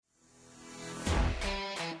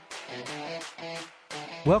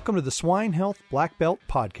Welcome to the Swine Health Black Belt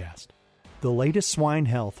Podcast, the latest swine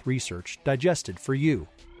health research digested for you.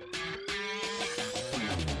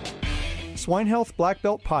 Swine Health Black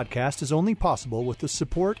Belt Podcast is only possible with the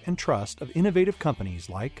support and trust of innovative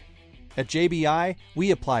companies like... At JBI,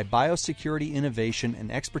 we apply biosecurity innovation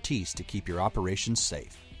and expertise to keep your operations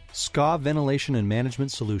safe. SCA Ventilation and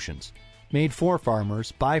Management Solutions, made for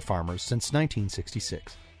farmers by farmers since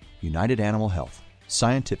 1966. United Animal Health,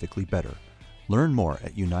 scientifically better. Learn more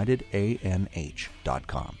at unitedanh.com.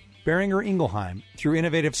 Boehringer Ingelheim, through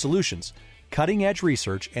innovative solutions, cutting-edge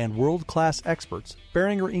research, and world-class experts,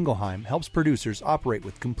 Boehringer Ingelheim helps producers operate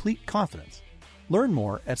with complete confidence. Learn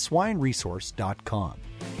more at swineresource.com.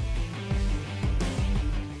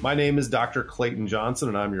 My name is Dr. Clayton Johnson,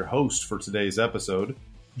 and I'm your host for today's episode.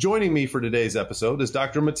 Joining me for today's episode is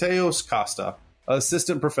Dr. Matheus Costa,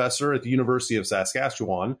 assistant professor at the University of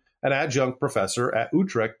Saskatchewan and adjunct professor at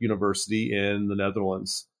Utrecht University in the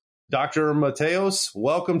Netherlands. Dr. Matheus,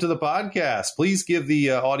 welcome to the podcast. Please give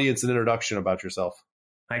the audience an introduction about yourself.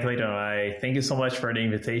 Hi, Clayton. Thank you so much for the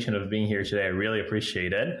invitation of being here today. I really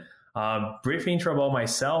appreciate it. Brief intro about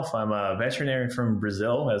myself. I'm a veterinarian from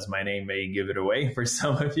Brazil, as my name may give it away for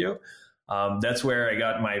some of you. That's where I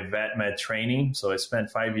got my vet med training. So I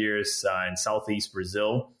spent 5 years in Southeast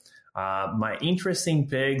Brazil. My interest in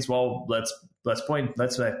pigs, well, let's point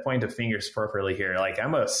the fingers properly here. Like,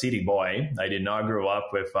 I'm a city boy. I did not grow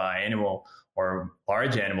up with animal or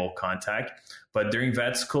large animal contact, but during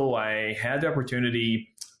vet school, I had the opportunity,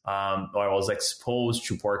 or I was exposed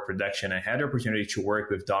to pork production. I had the opportunity to work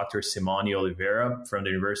with Dr. Simone Oliveira from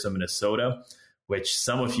the University of Minnesota, which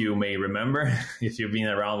some of you may remember if you've been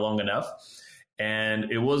around long enough.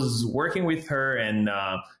 And it was working with her and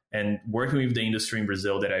working with the industry in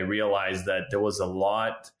Brazil that I realized that there was a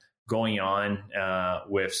lot going on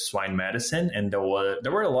with swine medicine, and there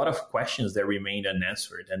were a lot of questions that remained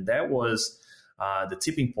unanswered, and that was the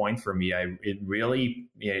tipping point for me. It really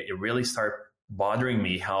started bothering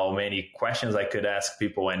me how many questions I could ask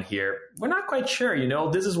people and hear, we're not quite sure,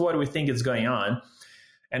 this is what we think is going on.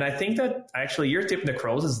 And I think that actually ear tip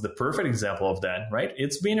necrosis is the perfect example of that, right?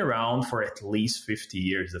 It's been around for at least 50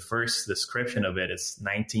 years. The first description of it is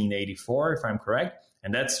 1984, if I'm correct.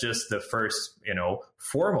 And that's just the first,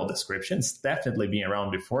 formal description. It's definitely been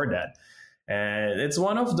around before that. And it's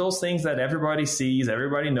one of those things that everybody sees,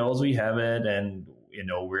 everybody knows we have it, and,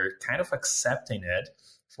 we're kind of accepting it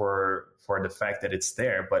for the fact that it's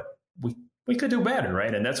there, but we could do better,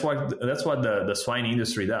 right? And that's what the swine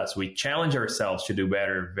industry does. We challenge ourselves to do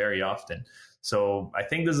better very often. So I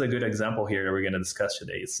think this is a good example here that we're going to discuss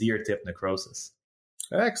today. It's ear tip necrosis.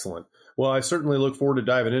 Excellent. Well, I certainly look forward to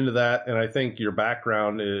diving into that, and I think your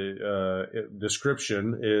background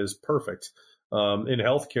description is perfect. In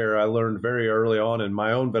healthcare, I learned very early on in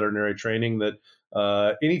my own veterinary training that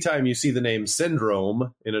anytime you see the name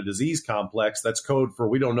syndrome in a disease complex, that's code for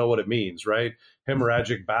we don't know what it means, right?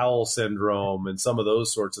 Hemorrhagic bowel syndrome and some of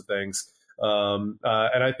those sorts of things. And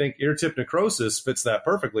I think ear tip necrosis fits that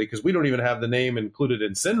perfectly because we don't even have the name included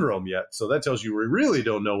in syndrome yet. So that tells you we really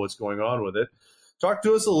don't know what's going on with it. Talk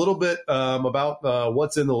to us a little bit about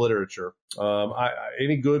what's in the literature.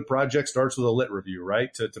 Any good project starts with a lit review,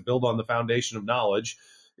 right? To build on the foundation of knowledge.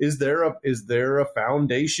 Is there a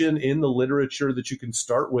foundation in the literature that you can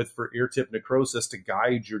start with for ear tip necrosis to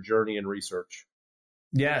guide your journey in research?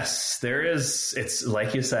 Yes, there is. It's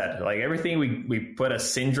like you said, like everything we put a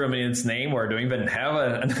syndrome in its name or don't even have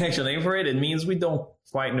an actual name for it, it means we don't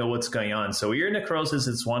quite know what's going on. So ear necrosis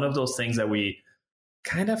is one of those things that we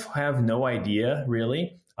kind of have no idea,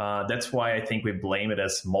 really. That's why I think we blame it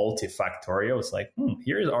as multifactorial. It's like,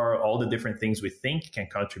 here are all the different things we think can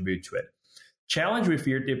contribute to it. Challenge with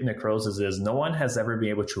ear tip necrosis is no one has ever been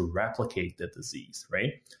able to replicate the disease,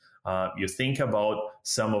 right? You think about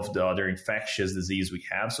some of the other infectious disease we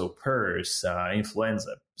have, so PRRS,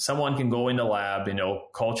 influenza. Someone can go in the lab,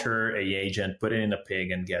 culture a agent, put it in a pig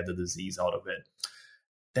and get the disease out of it.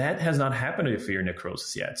 That has not happened with ear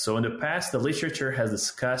necrosis yet. So in the past, the literature has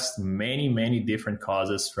discussed many, many different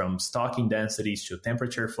causes, from stocking densities to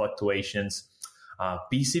temperature fluctuations.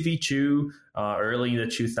 PCV2 early in the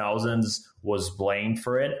 2000s was blamed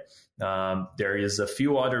for it. There is a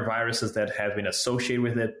few other viruses that have been associated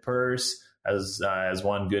with it, PRRS as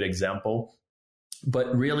one good example.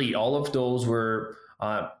 But really, all of those were,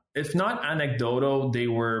 if not anecdotal, they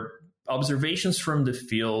were observations from the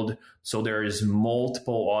field. So there is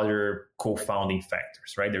multiple other co-founding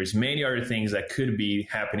factors, right? There's many other things that could be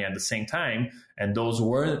happening at the same time. And those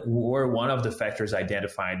were one of the factors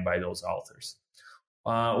identified by those authors.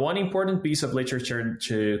 One important piece of literature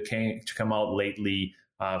to come out lately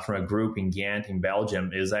from a group in Ghent in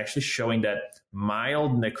Belgium is actually showing that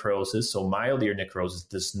mild necrosis, so mild ear necrosis,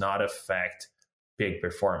 does not affect pig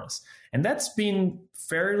performance. And that's been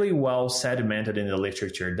fairly well sedimented in the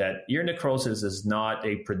literature that ear necrosis is not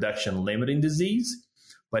a production limiting disease,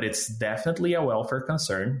 but it's definitely a welfare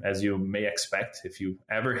concern, as you may expect. If you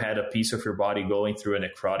ever had a piece of your body going through a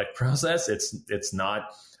necrotic process, it's not,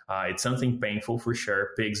 it's something painful for sure.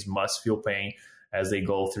 Pigs must feel pain as they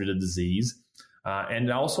go through the disease.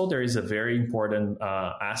 And also there is a very important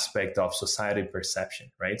aspect of society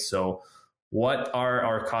perception, right? So what are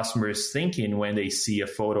our customers thinking when they see a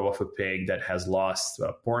photo of a pig that has lost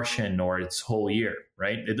a portion or its whole ear,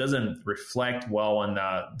 right? It doesn't reflect well on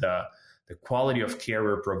the quality of care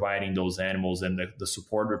we're providing those animals and the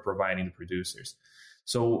support we're providing the producers.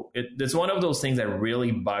 So it's one of those things that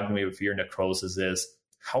really bugged me with ear necrosis is,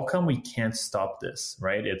 how come we can't stop this,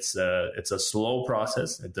 right? It's a slow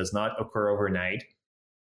process. It does not occur overnight.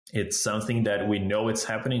 It's something that we know it's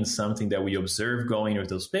happening, something that we observe going with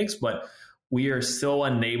those pigs, but we are still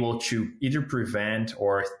unable to either prevent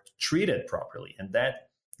or treat it properly. And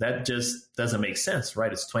that just doesn't make sense,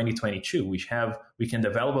 right? It's 2022. We can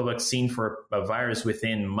develop a vaccine for a virus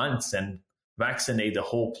within months and vaccinate the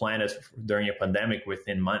whole planet during a pandemic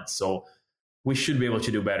within months. So we should be able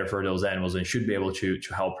to do better for those animals and should be able to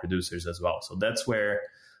help producers as well. So that's where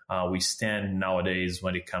we stand nowadays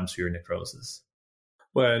when it comes to ear necrosis.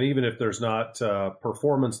 Well, and even if there's not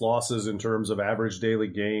performance losses in terms of average daily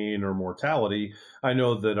gain or mortality, I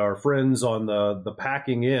know that our friends on the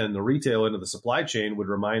packing in, the retail end of the supply chain would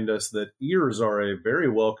remind us that ears are a very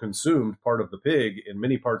well consumed part of the pig in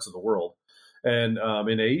many parts of the world. And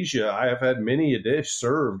in Asia, I have had many a dish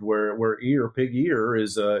served where pig ear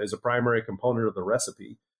is a primary component of the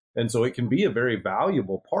recipe. And so it can be a very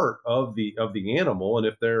valuable part of the animal. And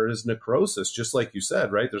if there is necrosis, just like you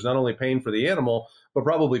said, right, there's not only pain for the animal, but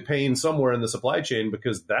probably pain somewhere in the supply chain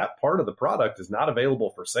because that part of the product is not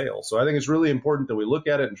available for sale. So I think it's really important that we look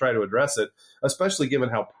at it and try to address it, especially given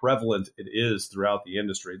how prevalent it is throughout the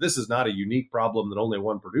industry. This is not a unique problem that only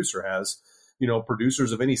one producer has. You know,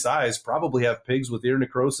 producers of any size probably have pigs with ear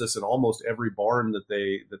necrosis in almost every barn that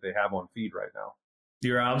they have on feed right now.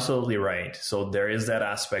 You're absolutely right. So there is that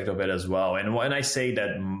aspect of it as well. And when I say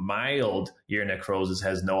that mild ear necrosis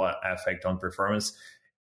has no effect on performance,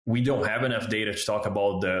 we don't have enough data to talk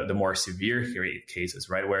about the more severe cases,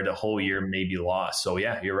 right, where the whole ear may be lost. So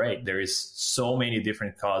yeah, you're right. There is so many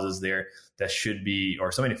different causes there that should be,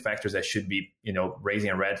 or so many factors that should be, raising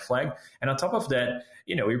a red flag. And on top of that,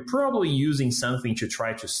 you're probably using something to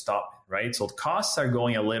try to stop it, right? So the costs are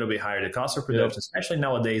going a little bit higher. The cost of production, especially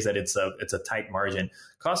nowadays that it's a tight margin,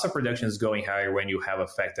 cost of production is going higher when you have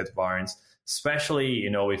affected barns, especially,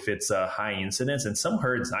 if it's a high incidence. And some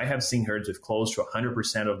herds, I have seen herds with close to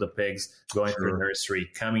 100% of the pigs going through nursery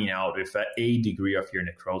coming out with a degree of ear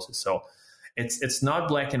necrosis. So it's not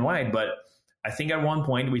black and white, but I think at one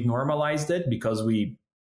point we normalized it because we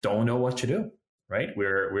don't know what to do, right?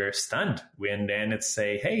 We're stunned. And then it's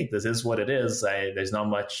say, hey, this is what it is. There's not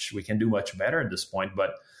much we can do much better at this point,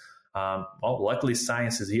 but luckily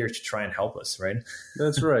science is here to try and help us, right?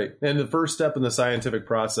 That's right. And the first step in the scientific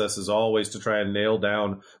process is always to try and nail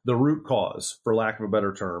down the root cause, for lack of a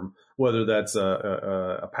better term, whether that's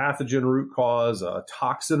a pathogen root cause, a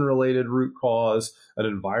toxin-related root cause, an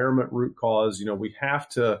environment root cause.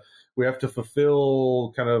 We have to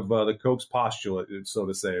fulfill kind of the Koch's postulate, so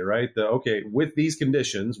to say, right? Okay, with these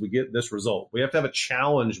conditions, we get this result. We have to have a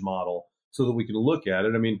challenge model so that we can look at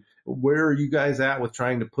it. I mean, where are you guys at with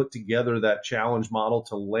trying to put together that challenge model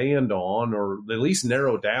to land on or at least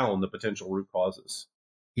narrow down the potential root causes?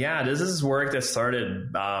 Yeah, this is work that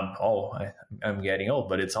started, I'm getting old,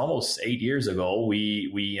 but it's almost 8 years ago.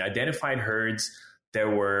 We identified herds that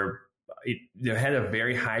they had a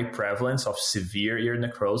very high prevalence of severe ear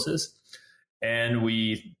necrosis. And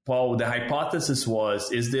the hypothesis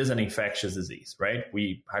was, is this an infectious disease, right?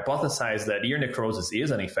 We hypothesized that ear necrosis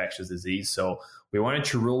is an infectious disease. So we wanted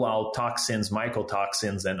to rule out toxins,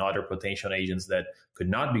 mycotoxins, and other potential agents that could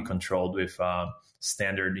not be controlled with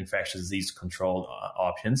standard infectious disease control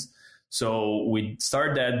options. So we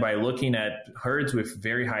started that by looking at herds with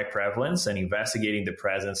very high prevalence and investigating the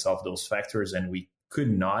presence of those factors, and we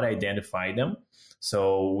could not identify them.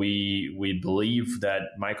 So we believe that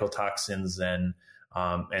mycotoxins and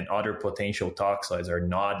other potential toxoids are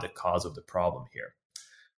not the cause of the problem here.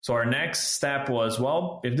 So our next step was,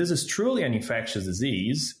 if this is truly an infectious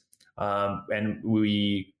disease, and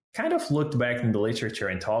we kind of looked back in the literature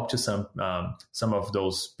and talked to some of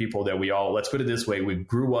those people that let's put it this way, we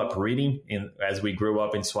grew up reading as we grew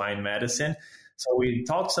up in swine medicine. So we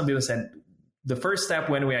talked to some people and said, the first step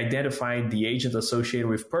when we identify the agent associated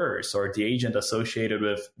with PRRS or the agent associated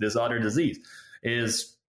with this other disease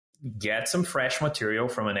is get some fresh material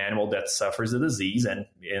from an animal that suffers the disease and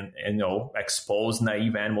expose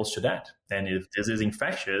naive animals to that. And if this is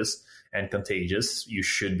infectious and contagious, you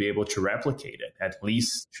should be able to replicate it, at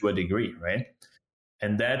least to a degree, right?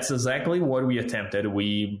 And that's exactly what we attempted.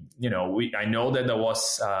 I know that there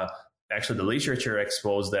was actually the literature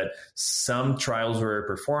exposed that some trials were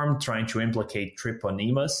performed trying to implicate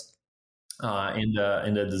treponemas in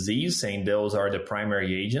the disease, saying those are the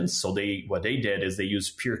primary agents. So what they did is they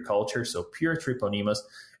used pure culture, so pure treponemas,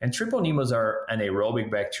 and treponemas are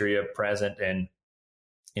anaerobic bacteria present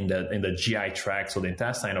in the GI tract, so the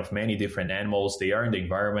intestine of many different animals. They are in the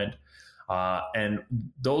environment, and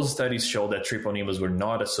those studies show that treponemas were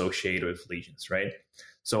not associated with lesions, right?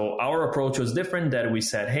 So our approach was different, that we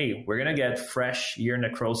said, hey, we're going to get fresh ear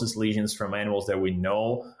necrosis lesions from animals that we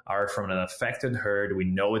know are from an affected herd. We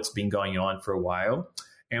know it's been going on for a while.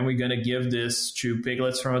 And we're going to give this to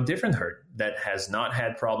piglets from a different herd that has not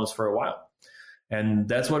had problems for a while. And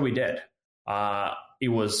that's what we did. It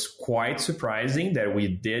was quite surprising that we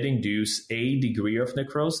did induce a degree of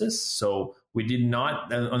necrosis. So we did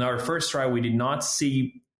not, on our first trial, we did not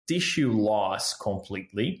see tissue loss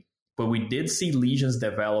completely, but we did see lesions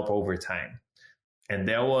develop over time. And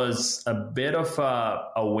that was a bit of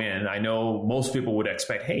a win. I know most people would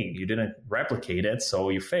expect, hey, you didn't replicate it, so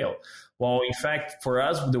you failed. Well, in fact, for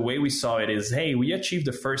us, the way we saw it is, hey, we achieved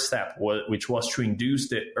the first step, which was to induce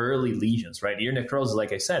the early lesions, right? Ear necrosis,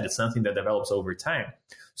 like I said, it's something that develops over time.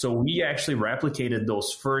 So we actually replicated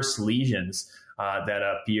those first lesions that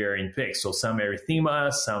appear in pigs. So some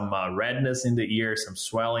erythema, some redness in the ear, some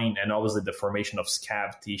swelling, and obviously the formation of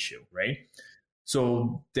scab tissue, right?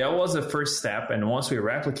 So that was the first step. And once we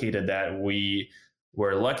replicated that, we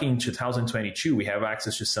were lucky in 2022, we have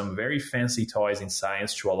access to some very fancy toys in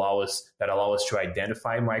science to allow us to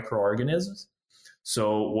identify microorganisms.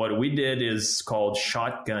 So what we did is called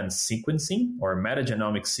shotgun sequencing or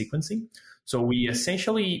metagenomic sequencing. So we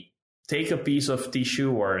essentially take a piece of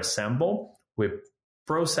tissue or a sample, we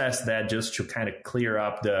process that just to kind of clear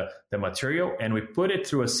up the material, and we put it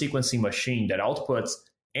through a sequencing machine that outputs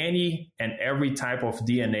any and every type of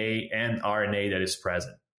DNA and RNA that is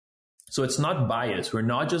present. So it's not biased. We're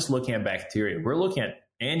not just looking at bacteria. We're looking at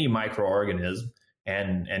any microorganism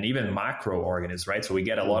and even macroorganisms, right? So we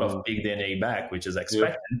get a lot of big DNA back, which is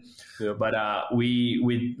expected. Yep. But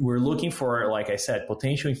we're looking for, like I said,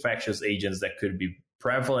 potential infectious agents that could be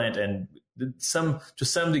prevalent and to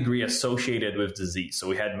some degree associated with disease. So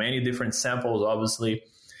we had many different samples, obviously.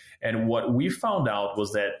 And what we found out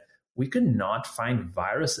was that we could not find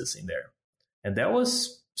viruses in there. And that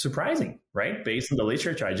was surprising, right? Based on the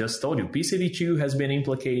literature I just told you, PCV2 has been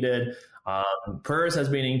implicated, PRRS has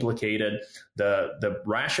been implicated. The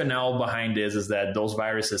rationale behind this is that those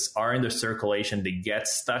viruses are in the circulation, they get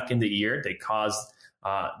stuck in the ear,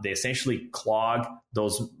 they essentially clog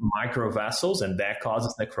those microvessels, and that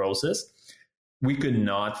causes necrosis. We could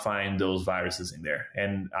not find those viruses in there.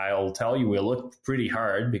 And I'll tell you, we looked pretty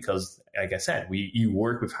hard because, like I said, you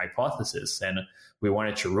work with hypothesis, and we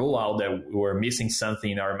wanted to rule out that we were missing something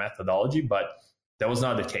in our methodology, but that was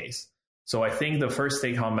not the case. So I think the first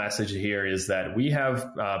take-home message here is that we have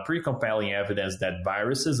pretty compelling evidence that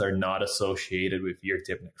viruses are not associated with ear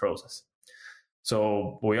tip necrosis.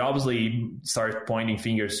 So we obviously start pointing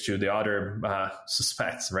fingers to the other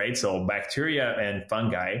suspects, right? So bacteria and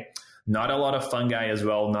fungi. Not a lot of fungi as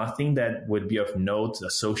well, nothing that would be of note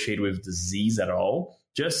associated with disease at all.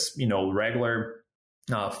 Just, regular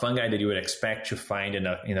fungi that you would expect to find in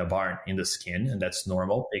a barn in the skin, and that's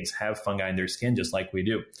normal. Pigs have fungi in their skin just like we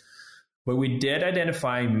do. But we did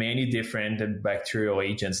identify many different bacterial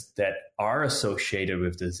agents that are associated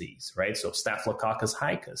with disease, right? So Staphylococcus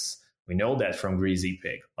hicus, we know that from greasy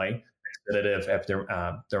pig, right? Expeditive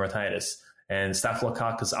dermatitis. And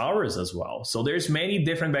Staphylococcus aureus as well. So there's many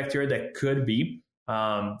different bacteria that could be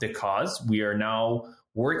the cause. We are now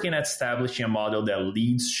working at establishing a model that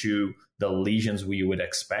leads to the lesions we would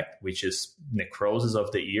expect, which is necrosis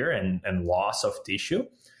of the ear and loss of tissue,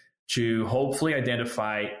 to hopefully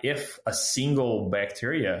identify if a single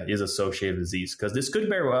bacteria is associated with disease. Because this could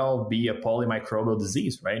very well be a polymicrobial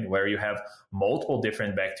disease, right? Where you have multiple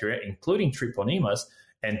different bacteria, including treponemas,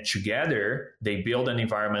 and together they build an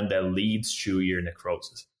environment that leads to ear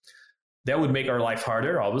necrosis. That would make our life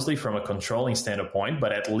harder, obviously, from a controlling standpoint,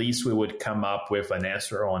 but at least we would come up with an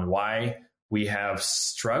answer on why we have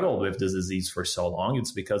struggled with this disease for so long.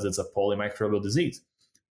 It's because it's a polymicrobial disease.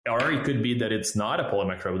 Or it could be that it's not a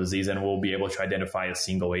polymicrobial disease and we'll be able to identify a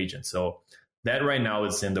single agent. So that right now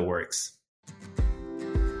is in the works.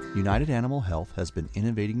 United Animal Health has been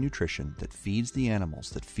innovating nutrition that feeds the animals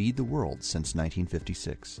that feed the world since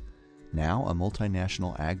 1956. Now a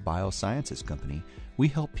multinational ag biosciences company, we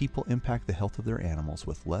help people impact the health of their animals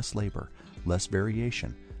with less labor, less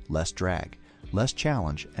variation, less drag, less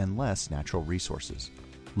challenge, and less natural resources.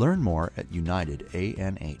 Learn more at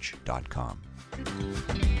unitedanh.com.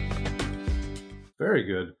 Very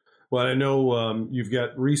good. Well, I know you've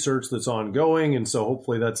got research that's ongoing, and so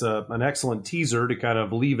hopefully that's an excellent teaser to kind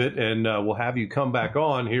of leave it, and we'll have you come back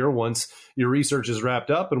on here once your research is wrapped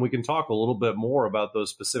up, and we can talk a little bit more about those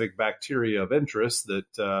specific bacteria of interest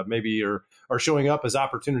that maybe are showing up as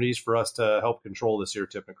opportunities for us to help control this ear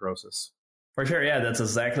tip necrosis. For sure, yeah, that's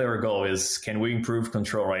exactly our goal is, can we improve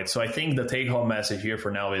control, right? So I think the take-home message here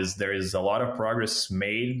for now is there is a lot of progress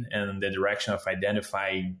made in the direction of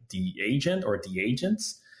identifying the agent or the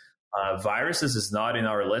agents. Viruses is not in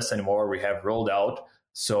our list anymore. We have rolled out.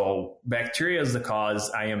 So bacteria is the cause.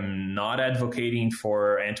 I am not advocating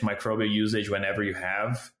for antimicrobial usage whenever you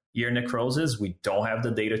have ear necrosis. We don't have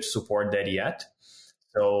the data to support that yet.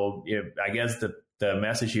 So I guess the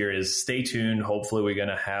message here is stay tuned. Hopefully we're going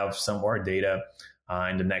to have some more data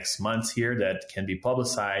in the next months here that can be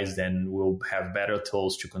publicized, and we'll have better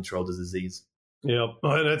tools to control the disease. Yeah,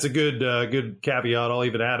 that's a good caveat. I'll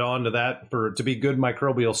even add on to that to be good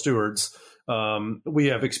microbial stewards. We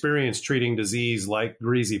have experience treating disease like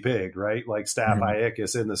greasy pig, right? Like staph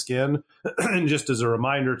iacus in the skin. And just as a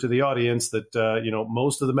reminder to the audience that,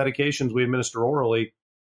 most of the medications we administer orally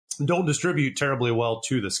don't distribute terribly well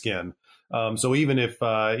to the skin. So even if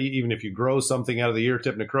you grow something out of the ear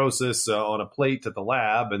tip necrosis on a plate at the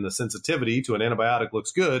lab and the sensitivity to an antibiotic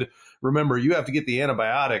looks good, remember you have to get the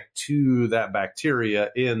antibiotic to that bacteria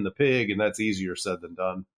in the pig, and that's easier said than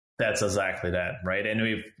done. That's exactly that, right? And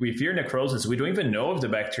with ear necrosis, we don't even know if the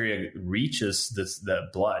bacteria reaches the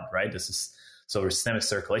blood, right? So systemic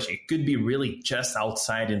circulation. It could be really just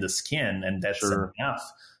outside in the skin, and that's enough.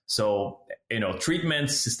 So,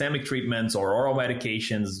 treatments, systemic treatments or oral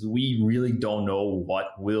medications, we really don't know what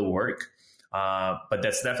will work. But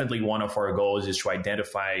that's definitely one of our goals, is to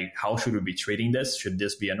identify how should we be treating this? Should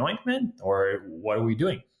this be an ointment, or what are we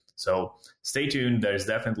doing? So stay tuned. There's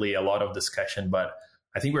definitely a lot of discussion, but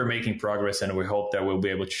I think we're making progress, and we hope that we'll be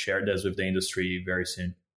able to share this with the industry very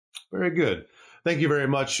soon. Very good. Thank you very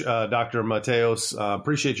much, Dr. Matheus.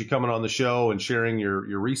 Appreciate you coming on the show and sharing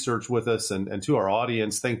your research with us. And to our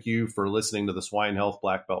audience, thank you for listening to the Swine Health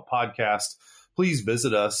Black Belt podcast. Please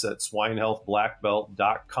visit us at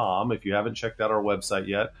swinehealthblackbelt.com if you haven't checked out our website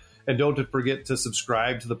yet. And don't forget to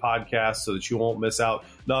subscribe to the podcast so that you won't miss out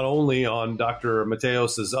not only on Dr.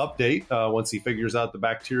 Matheus's update once he figures out the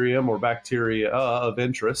bacterium or bacteria of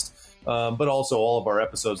interest, but also all of our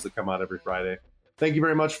episodes that come out every Friday. Thank you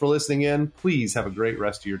very much for listening in. Please have a great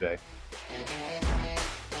rest of your day.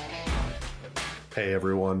 Hey,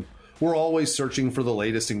 everyone. We're always searching for the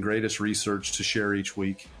latest and greatest research to share each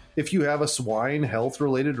week. If you have a swine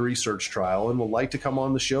health-related research trial and would like to come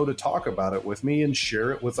on the show to talk about it with me and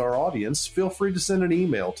share it with our audience, feel free to send an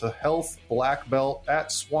email to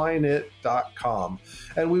healthblackbelt@swineit.com,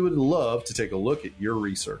 and we would love to take a look at your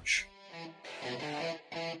research.